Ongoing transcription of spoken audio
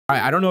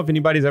I don't know if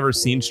anybody's ever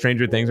seen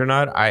Stranger Things or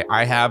not.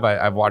 I have.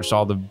 I've watched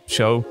all the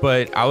show,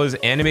 but I was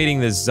animating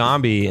this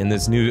zombie in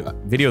this new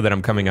video that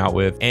I'm coming out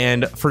with.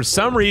 And for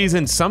some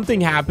reason,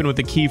 something happened with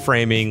the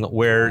keyframing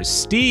where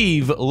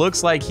Steve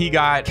looks like he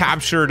got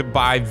captured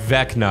by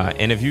Vecna.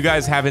 And if you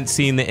guys haven't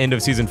seen the end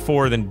of season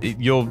 4, then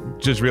you'll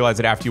just realize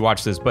it after you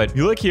watch this. But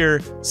you look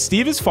here,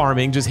 Steve is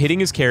farming, just hitting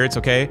his carrots,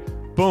 okay?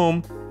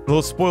 Boom.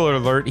 Little spoiler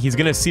alert, he's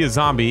gonna see a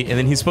zombie, and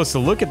then he's supposed to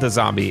look at the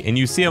zombie, and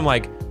you see him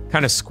like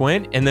kind of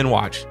squint, and then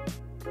watch.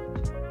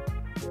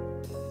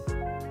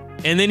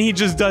 And then he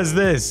just does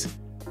this.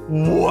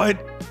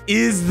 What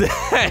is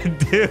that,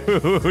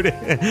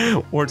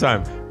 dude? More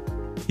time.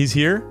 He's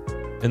here,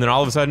 and then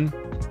all of a sudden,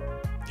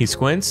 he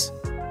squints,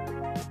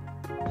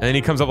 and then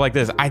he comes up like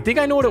this. I think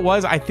I know what it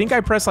was. I think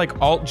I pressed like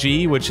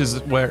Alt-G, which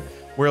is where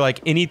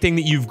like anything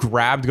that you've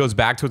grabbed goes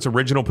back to its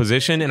original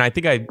position, and I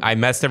think I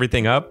messed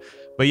everything up.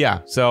 But yeah,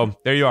 so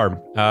there you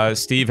are.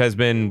 Steve has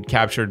been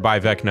captured by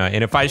Vecna.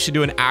 And if I should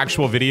do an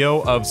actual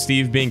video of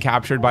Steve being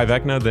captured by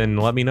Vecna, then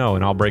let me know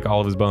and I'll break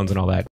all of his bones and all that.